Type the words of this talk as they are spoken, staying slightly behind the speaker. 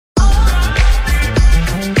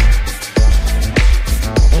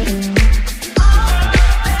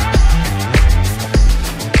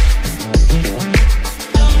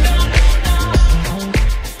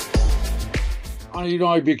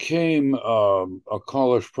I became a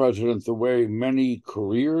college president the way many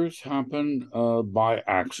careers happen by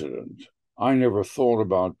accident. I never thought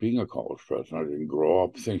about being a college president. I didn't grow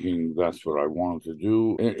up thinking that's what I wanted to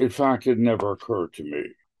do. In fact, it never occurred to me.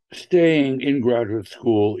 Staying in graduate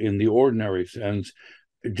school in the ordinary sense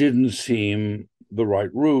didn't seem the right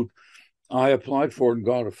route. I applied for and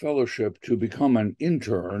got a fellowship to become an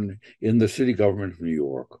intern in the city government of New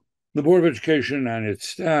York. The Board of Education and its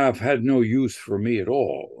staff had no use for me at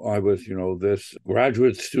all. I was, this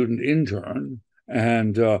graduate student intern,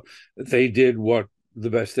 and they did what the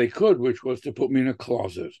best they could, which was to put me in a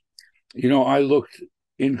closet. I looked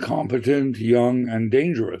incompetent, young, and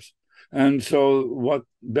dangerous. And so what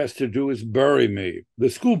best to do is bury me. The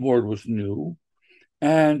school board was new,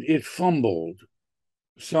 and it fumbled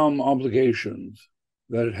some obligations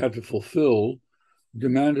that it had to fulfill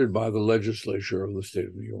demanded by the legislature of the state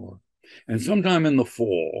of New York. And sometime in the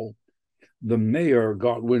fall, the mayor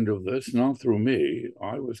got wind of this, not through me.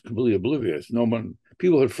 I was completely oblivious.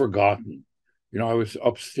 People had forgotten. I was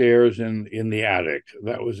upstairs in the attic.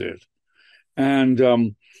 That was it. And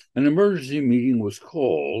an emergency meeting was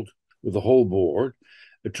called with the whole board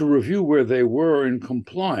to review where they were in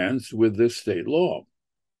compliance with this state law.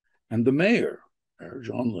 And the mayor,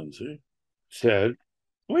 John Lindsay, said,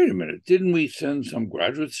 wait a minute, didn't we send some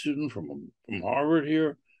graduate student from Harvard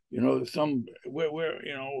here? Where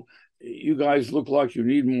you guys look like you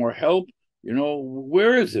need more help.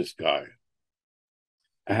 Where is this guy?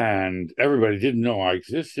 And everybody didn't know I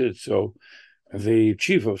existed. So the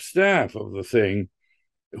chief of staff of the thing,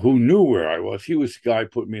 who knew where I was, he was the guy who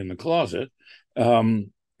put me in the closet.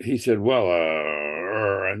 He said,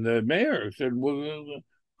 and the mayor said, well,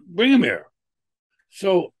 bring him here.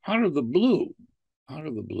 So out of the blue, I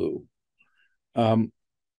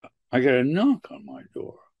get a knock on my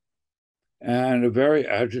door, and a very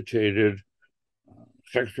agitated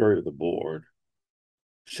secretary of the board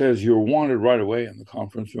says, you're wanted right away in the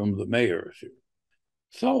conference room. The mayor is here.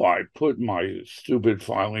 So I put my stupid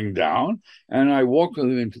filing down, and I walked with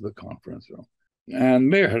him into the conference room. And the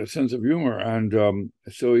mayor had a sense of humor, and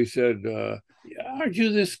so he said, aren't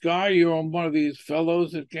you this guy? You're one of these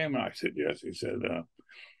fellows that came? And I said, yes. He said,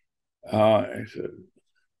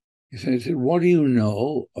 he said, what do you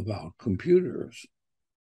know about computers?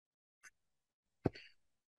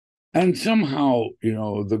 And somehow,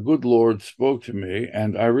 the good Lord spoke to me,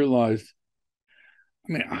 and I realized,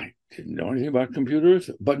 I didn't know anything about computers,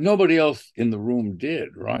 but nobody else in the room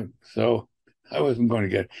did, right? So I wasn't going to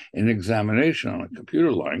get an examination on a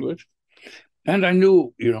computer language. And I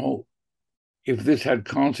knew, if this had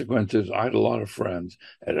consequences, I had a lot of friends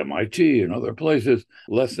at MIT and other places.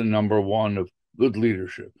 Lesson number one of good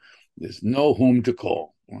leadership is know whom to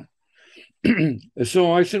call.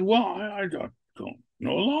 So I said, well, I don't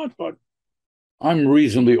know a lot, but I'm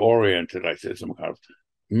reasonably oriented. I said, some kind of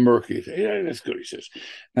murky thing. Yeah, that's good, he says.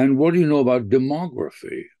 And what do you know about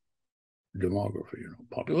demography?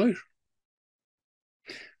 Population.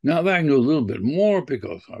 Now that I knew a little bit more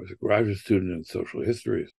because I was a graduate student in social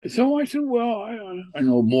history. So I said, well, I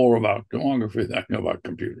know more about demography than I know about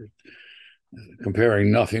computers.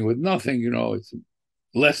 Comparing nothing with nothing, it's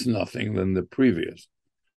less nothing than the previous.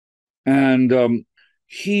 And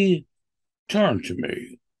he turned to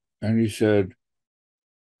me and he said,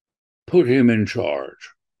 put him in charge.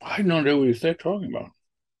 I don't know what he's talking about.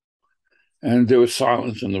 And there was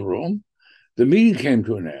silence in the room. The meeting came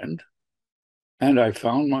to an end, and I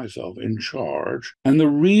found myself in charge. And the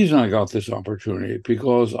reason I got this opportunity,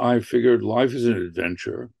 because I figured life is an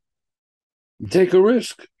adventure. Take a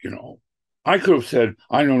risk, I could have said,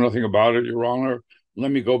 I know nothing about it, Your Honor. Let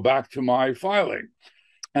me go back to my filing.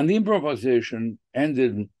 And the improvisation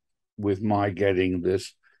ended with my getting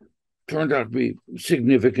this, turned out to be a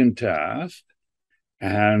significant task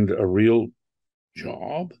and a real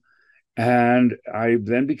job. And I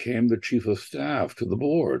then became the chief of staff to the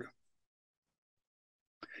board.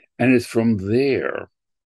 And it's from there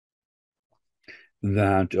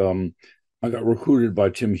that I got recruited by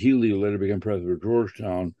Tim Healy, who later became president of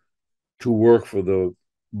Georgetown, to work for the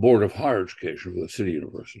Board of Higher Education for the City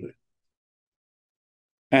University.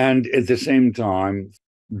 And at the same time,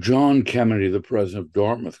 John Kennedy, the president of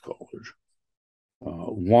Dartmouth College,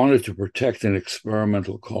 wanted to protect an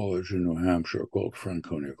experimental college in New Hampshire called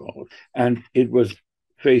Franconia College. And it was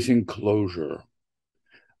facing closure.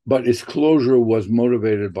 But its closure was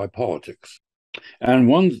motivated by politics. And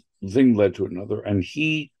one thing led to another, and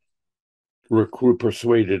he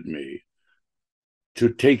persuaded me to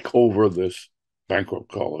take over this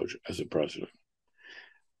bankrupt college as a president.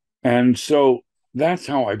 And so that's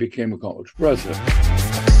how I became a college president.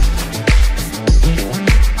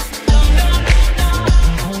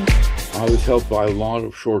 was helped by a lot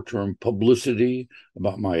of short-term publicity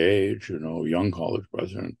about my age, young college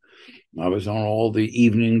president. I was on all the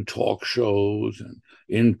evening talk shows and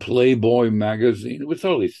in Playboy magazine. It was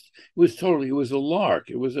a lark.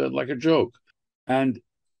 It was like a joke. And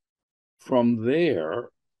from there,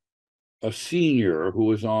 a senior who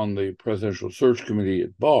was on the presidential search committee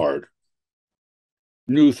at Bard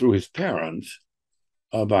knew through his parents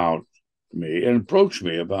about me and approached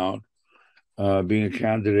me about being a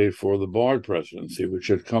candidate for the Bard presidency, which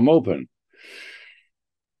had come open.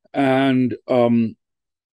 And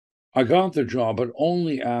I got the job, but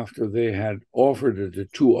only after they had offered it to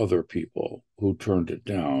two other people who turned it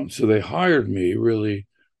down. So they hired me really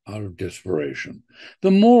out of desperation.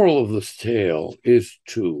 The moral of this tale is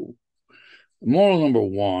two. Moral number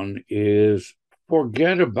one is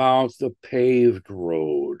forget about the paved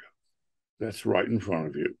road that's right in front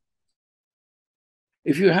of you.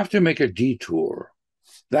 If you have to make a detour,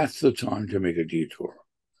 that's the time to make a detour.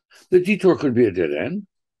 The detour could be a dead end,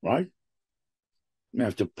 right? You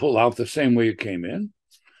have to pull out the same way you came in.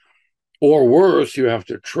 Or worse, you have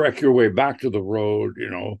to trek your way back to the road,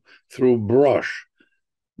 through brush.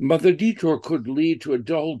 But the detour could lead to a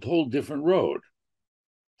whole different road.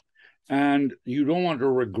 And you don't want to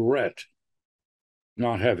regret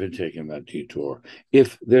not having taken that detour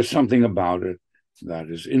if there's something about it that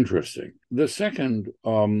is interesting. The second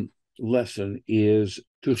lesson is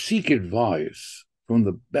to seek advice from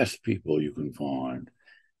the best people you can find,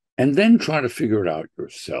 and then try to figure it out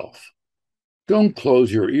yourself. Don't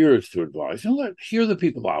close your ears to advice and hear the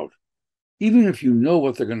people out, even if you know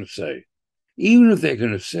what they're going to say. Even if they're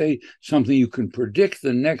going to say something you can predict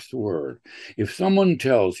the next word. If someone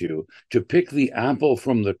tells you to pick the apple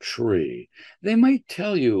from the tree, they might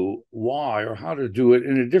tell you why or how to do it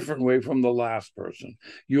in a different way from the last person.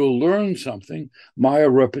 You'll learn something by a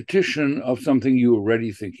repetition of something you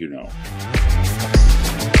already think you know.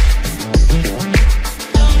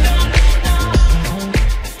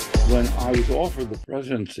 When I was offered the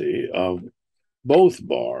presidency of both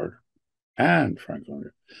Bard and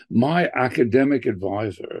Franklin, my academic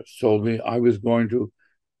advisors told me I was going to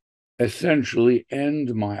essentially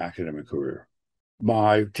end my academic career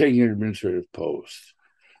by taking an administrative post,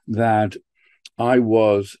 that I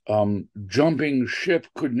was jumping ship,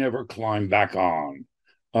 could never climb back on.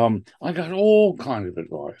 I got all kinds of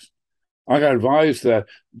advice. I got advice that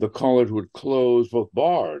the college would close, both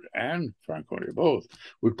Bard and Franklin, both,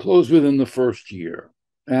 would close within the first year,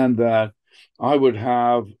 and that I would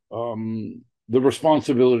have the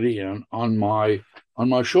responsibility on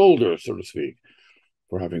my shoulders, so to speak,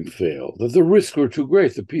 for having failed. That the risks were too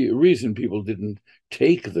great. The reason people didn't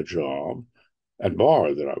take the job at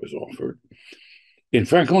Bard that I was offered. In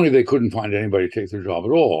Franconia, they couldn't find anybody to take the job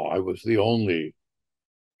at all. I was the only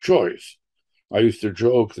choice. I used to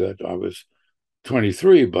joke that I was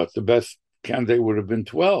 23, but the best candidate would have been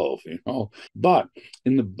 12, But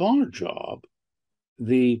in the Bard job,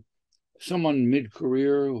 someone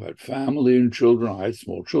mid-career who had family and children, I had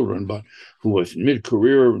small children, but who was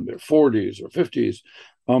mid-career in their 40s or 50s,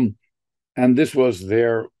 and this was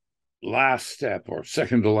their last step or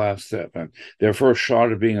second to last step, and their first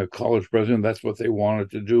shot at being a college president. That's what they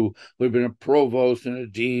wanted to do. Would have been a provost and a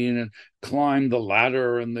dean and climb the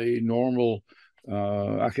ladder in the normal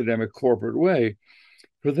academic corporate way.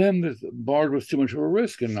 For them, the Bard was too much of a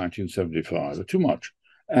risk in 1975, too much.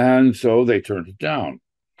 And so they turned it down.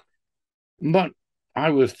 But I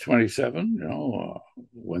was 27,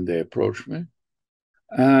 when they approached me.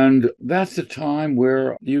 And that's the time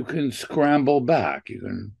where you can scramble back. You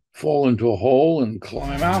can fall into a hole and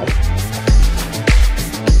climb out.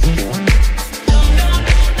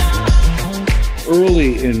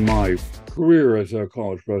 Early in my career as a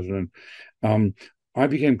college president, I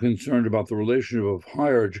became concerned about the relationship of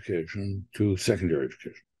higher education to secondary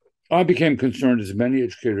education. I became concerned, as many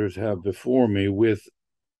educators have before me, with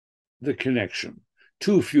the connection.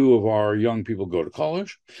 Too few of our young people go to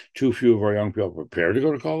college. Too few of our young people prepare to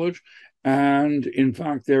go to college. And in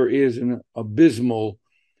fact, there is an abysmal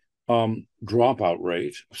dropout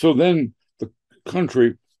rate. So then the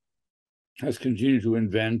country has continued to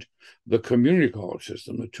invent the community college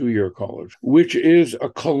system, the two-year college, which is a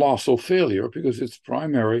colossal failure because its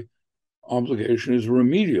primary obligation is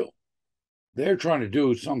remedial. They're trying to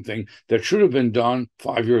do something that should have been done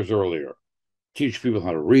 5 years earlier. Teach people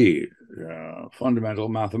how to read, fundamental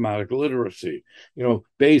mathematical literacy,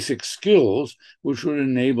 basic skills which would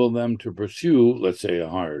enable them to pursue, let's say, a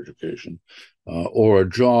higher education or a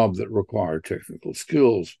job that required technical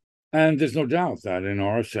skills. And there's no doubt that in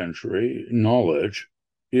our century, knowledge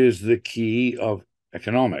is the key of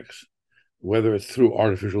economics, whether it's through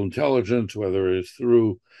artificial intelligence, whether it's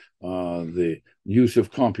through the use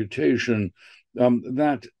of computation,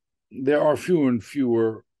 that there are fewer and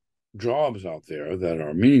fewer jobs out there that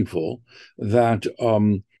are meaningful that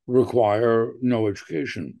require no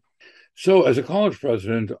education. So, as a college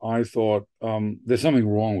president, I thought there's something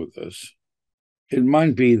wrong with this. It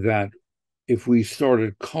might be that if we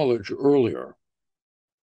started college earlier,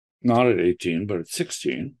 not at 18, but at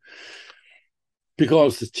 16,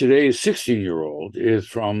 because today's 16-year-old is,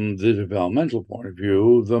 from the developmental point of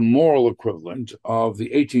view, the moral equivalent of the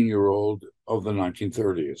 18-year-old of the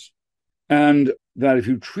 1930s. And that if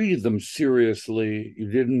you treated them seriously,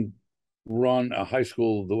 you didn't run a high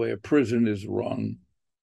school the way a prison is run,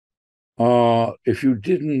 if you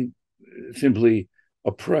didn't simply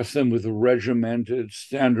oppress them with regimented,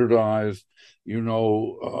 standardized,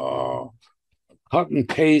 cut and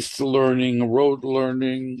paste learning, rote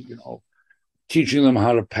learning, teaching them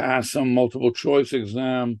how to pass some multiple choice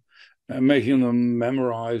exam and making them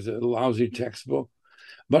memorize a lousy textbook,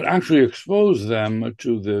 but actually expose them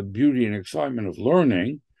to the beauty and excitement of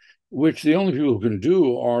learning, which the only people who can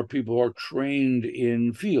do are people who are trained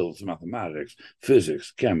in fields, mathematics,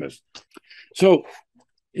 physics, chemists. So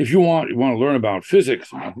if you want to learn about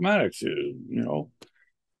physics and mathematics,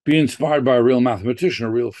 be inspired by a real mathematician, a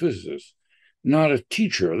real physicist, not a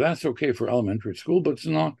teacher. That's okay for elementary school, but it's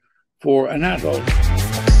not for an adult.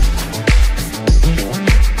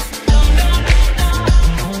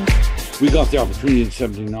 We got the opportunity in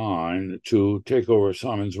 1979 to take over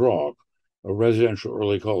Simon's Rock, a residential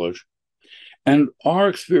early college. And our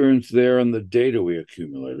experience there and the data we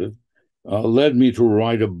accumulated led me to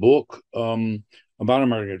write a book about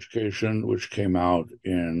American education, which came out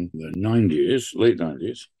in the 90s, late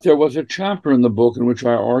 90s. There was a chapter in the book in which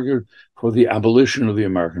I argued for the abolition of the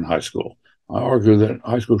American high school. I argue that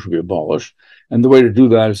high school should be abolished. And the way to do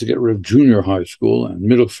that is to get rid of junior high school and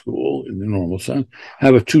middle school in the normal sense,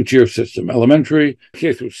 have a two-tier system, elementary,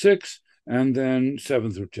 K through 6, and then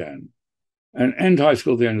 7 through 10, and end high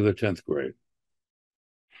school at the end of the 10th grade.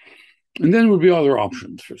 And then there would be other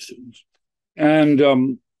options for students. And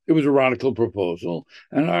it was a radical proposal.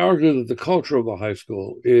 And I argue that the culture of the high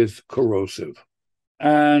school is corrosive.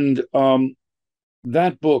 And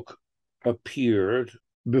that book appeared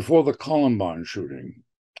before the Columbine shooting.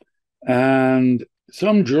 And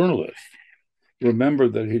some journalist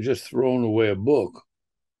remembered that he'd just thrown away a book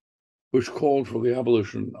which called for the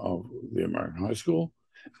abolition of the American high school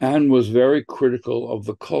and was very critical of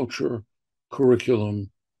the culture,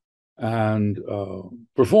 curriculum, and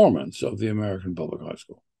performance of the American public high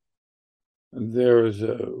school. And there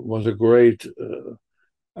was a great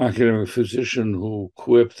academic physician who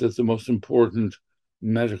quipped that the most important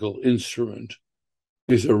medical instrument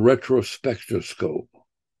is a retrospectoscope.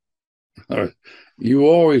 You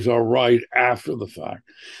always are right after the fact.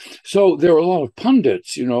 So there were a lot of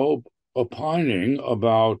pundits, opining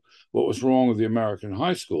about what was wrong with the American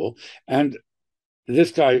high school. And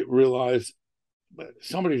this guy realized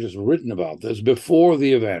somebody just written about this before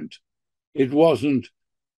the event. It wasn't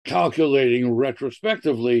calculating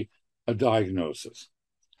retrospectively a diagnosis.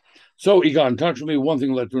 So he got in touch with me. One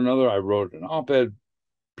thing led to another. I wrote an op-ed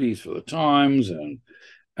piece for the Times,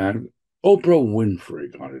 and Oprah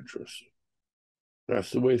Winfrey got interested. That's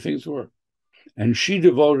the way things work. And she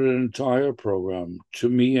devoted an entire program to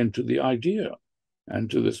me and to the idea and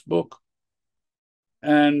to this book.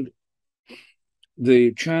 And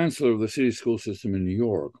the chancellor of the city school system in New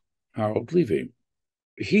York, Harold Levy,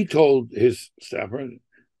 he told his staff,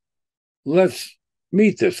 let's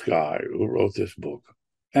meet this guy who wrote this book.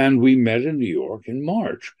 And we met in New York in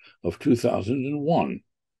March of 2001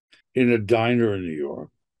 in a diner in New York.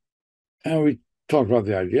 And we talked about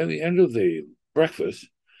the idea. At the end of the breakfast,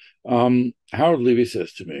 Harold Levy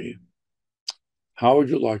says to me, how would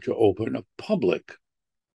you like to open a public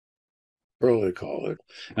early college?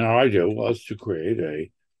 And our idea was to create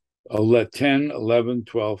a 10, 11,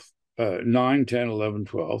 12, 9, 10, 11,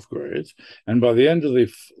 12 grades. And by the end of the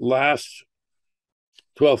last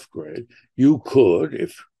 12th grade, you could,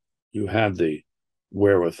 if you had the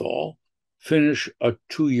wherewithal, finish a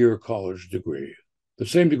 2-year college degree, the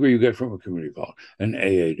same degree you get from a community college, an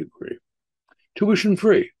AA degree, tuition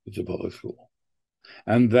free. It's a public school.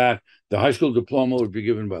 And that the high school diploma would be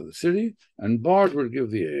given by the city, and Bard would give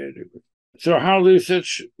the AA degree. So Harold said,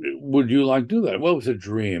 would you like to do that? Well, it was a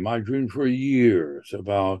dream. I dreamed for years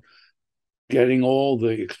about getting all the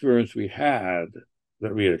experience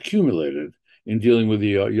that we had accumulated in dealing with the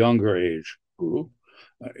younger age group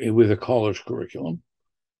with a college curriculum,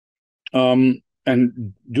 and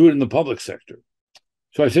do it in the public sector.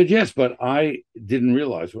 So I said, yes, but I didn't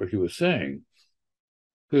realize what he was saying.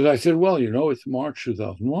 Because I said, well, it's March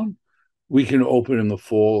 2001. We can open in the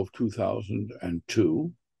fall of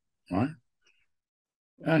 2002, right?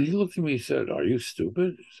 And he looked at me and said, "Are you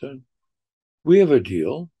stupid?" He said, "We have a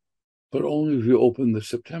deal, but only if you open this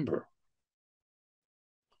September.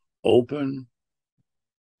 Open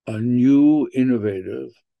a new,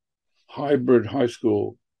 innovative, hybrid high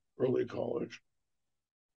school, early college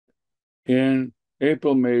in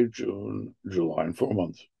April, May, June, July, in 4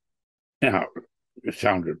 months." Now, it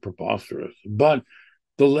sounded preposterous, but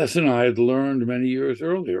the lesson I had learned many years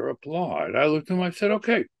earlier applied. I looked at him, I said,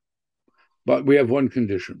 "Okay, but we have one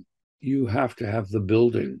condition. You have to have the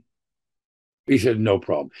building." He said, "No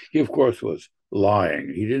problem." He, of course, was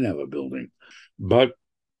lying. He didn't have a building. But,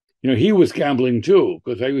 he was gambling too,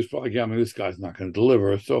 because he was probably gambling, this guy's not going to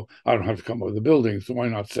deliver, so I don't have to come up with a building, so why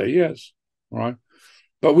not say yes, right?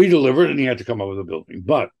 But we delivered, and he had to come up with a building.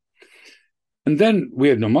 And then we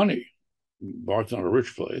had no money. Bart's not a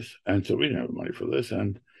rich place, and so we didn't have money for this.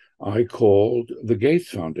 And I called the Gates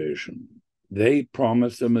Foundation. They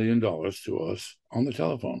promised $1 million to us on the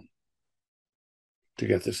telephone to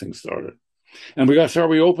get this thing started. And we got started.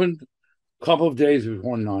 We opened a couple of days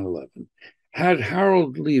before 9/11. Had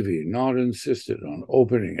Harold Levy not insisted on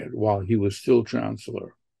opening it while he was still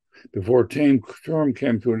chancellor, before term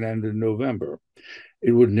came to an end in November,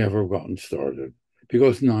 it would never have gotten started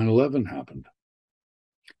because 9/11 happened.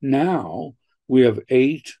 Now we have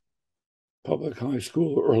 8 public high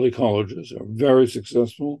school, early colleges, are very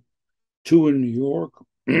successful. 2 in New York,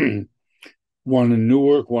 1 in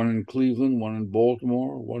Newark, 1 in Cleveland, 1 in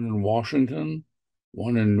Baltimore, 1 in Washington,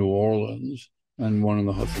 1 in New Orleans, and 1 in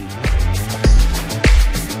the Hudson Valley.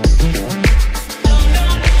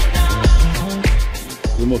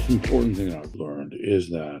 The most important thing I've learned is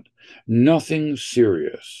that nothing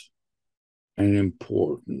serious and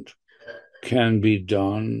important can be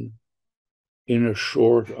done in a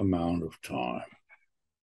short amount of time.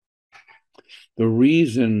 The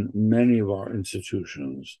reason many of our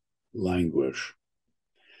institutions languish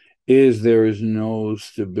is there is no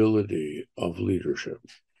stability of leadership.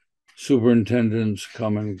 Superintendents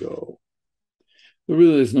come and go. There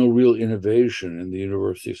really is no real innovation in the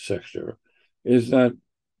university sector, is that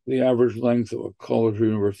the average length of a college or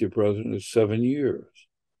university president is 7 years.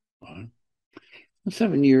 Right?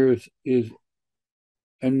 7 years is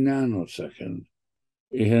a nanosecond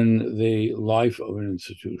in the life of an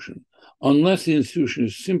institution, unless the institution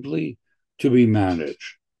is simply to be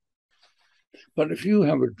managed. But if you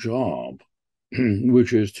have a job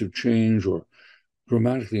which is to change or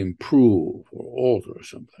dramatically improve or alter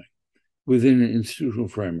something within an institutional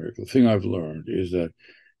framework, the thing I've learned is that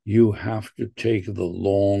you have to take the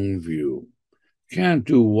long view. You can't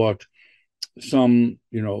do what some,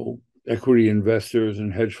 equity investors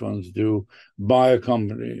and hedge funds do, buy a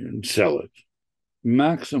company and sell it.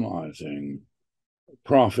 Maximizing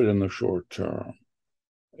profit in the short term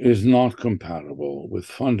is not compatible with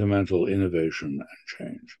fundamental innovation and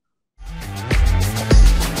change.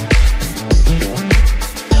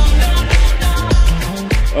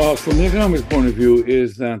 From the economic point of view,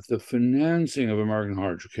 is that the financing of American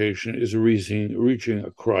higher education is reaching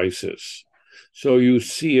a crisis. So you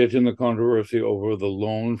see it in the controversy over the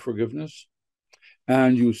loan forgiveness,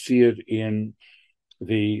 and you see it in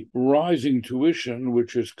the rising tuition,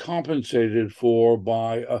 which is compensated for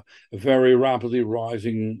by a very rapidly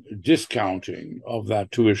rising discounting of that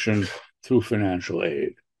tuition through financial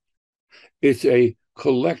aid. It's a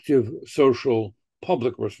collective social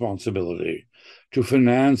public responsibility to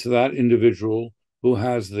finance that individual who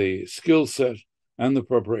has the skill set and the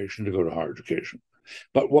preparation to go to higher education.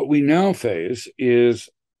 But what we now face is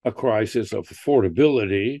a crisis of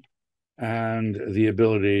affordability and the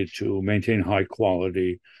ability to maintain high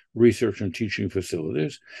quality research and teaching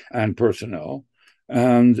facilities and personnel.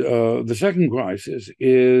 And the second crisis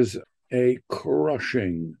is a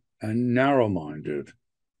crushing and narrow-minded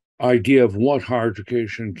idea of what higher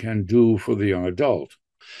education can do for the young adult.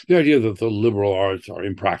 The idea that the liberal arts are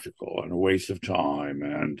impractical and a waste of time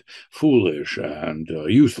and foolish and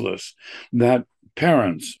useless, that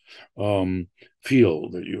parents feel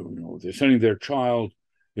that they're sending their child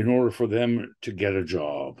in order for them to get a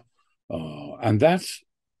job. And that's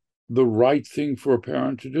the right thing for a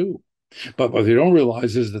parent to do. But what they don't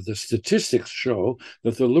realize is that the statistics show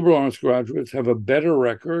that the liberal arts graduates have a better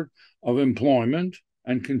record of employment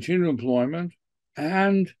and continued employment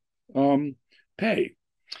and pay.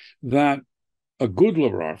 That a good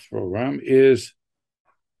liberal arts program is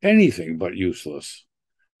anything but useless.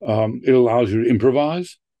 It allows you to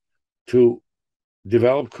improvise, to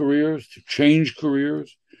develop careers, to change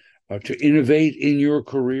careers, to innovate in your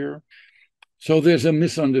career. So there's a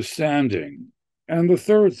misunderstanding And the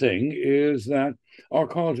third thing is that our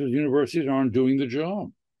colleges and universities aren't doing the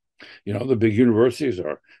job. The big universities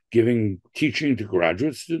are giving teaching to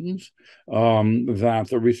graduate students, that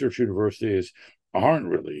the research universities aren't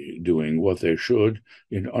really doing what they should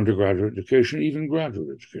in undergraduate education, even graduate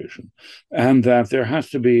education, and that there has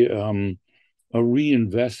to be a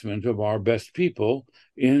reinvestment of our best people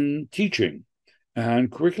in teaching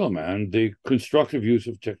and curriculum and the constructive use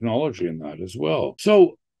of technology in that as well.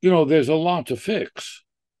 So, there's a lot to fix,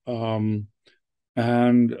 and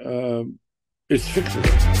it's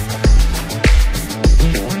fixable.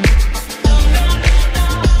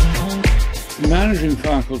 Managing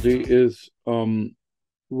faculty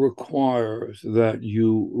requires that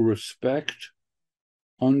you respect,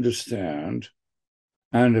 understand,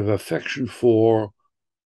 and have affection for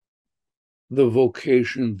the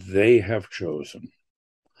vocation they have chosen.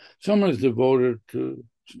 Someone is devoted to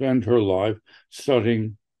spend her life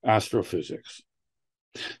studying astrophysics.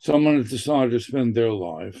 Someone has decided to spend their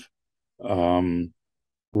life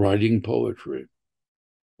writing poetry,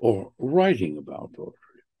 or writing about poetry,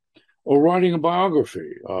 or writing a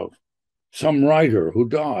biography of some writer who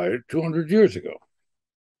died 200 years ago.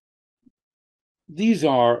 These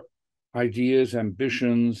are ideas,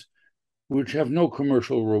 ambitions, which have no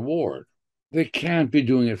commercial reward. They can't be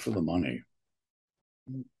doing it for the money.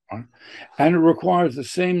 And it requires the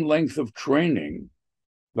same length of training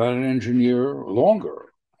that an engineer,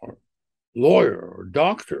 longer, or lawyer, or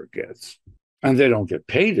doctor gets, and they don't get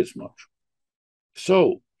paid as much.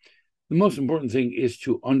 So the most important thing is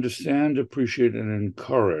to understand, appreciate, and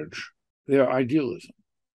encourage their idealism.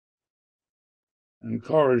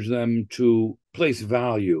 Encourage them to place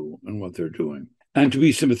value in what they're doing and to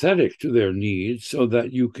be sympathetic to their needs so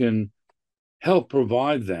that you can help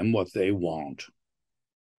provide them what they want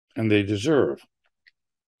and they deserve.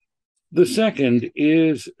 The second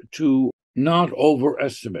is to not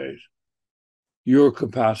overestimate your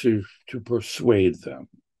capacity to persuade them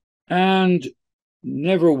and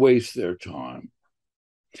never waste their time.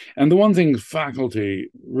 And the one thing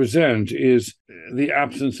faculty resent is the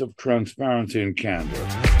absence of transparency and candor.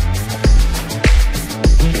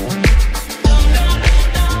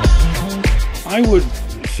 I would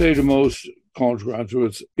say to most college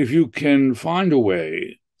graduates, if you can find a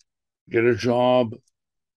way, get a job,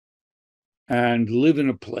 and live in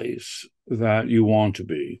a place that you want to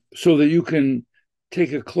be, so that you can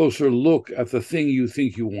take a closer look at the thing you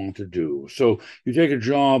think you want to do. So you take a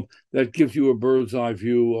job that gives you a bird's eye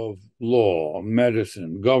view of law,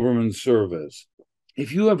 medicine, government service.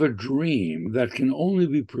 If you have a dream that can only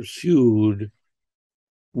be pursued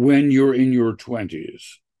when you're in your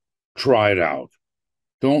 20s, try it out.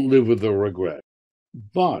 Don't live with the regret.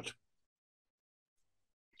 But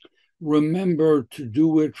remember to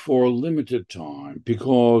do it for a limited time,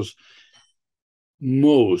 because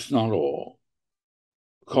most, not all,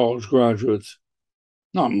 college graduates,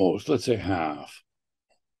 not most, let's say half,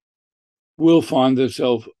 will find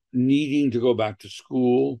themselves needing to go back to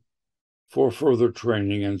school for further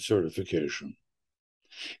training and certification.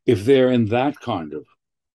 If they're in that kind of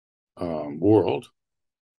world,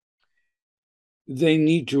 they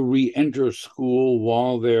need to re-enter school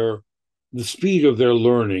while the speed of their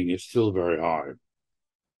learning is still very high,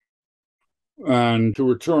 and to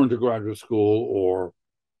return to graduate school or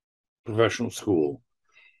professional school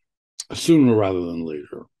sooner rather than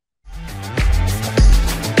later.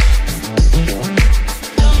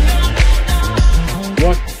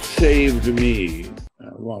 What saved me,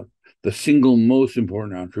 what the single most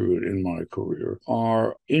important attribute in my career,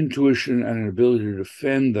 are intuition and an ability to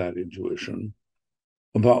defend that intuition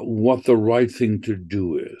about what the right thing to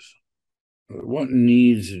do is, what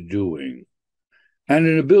needs doing, and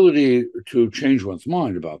an ability to change one's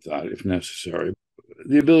mind about that if necessary,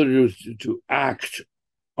 the ability to act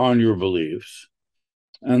on your beliefs.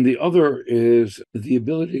 And the other is the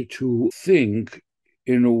ability to think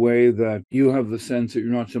in a way that you have the sense that you're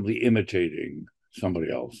not simply imitating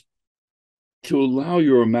somebody else. To allow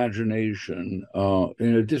your imagination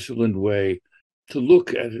in a disciplined way to look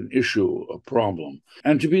at an issue, a problem,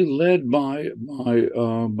 and to be led by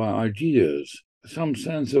ideas, some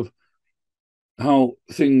sense of how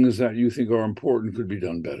things that you think are important could be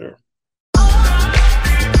done better.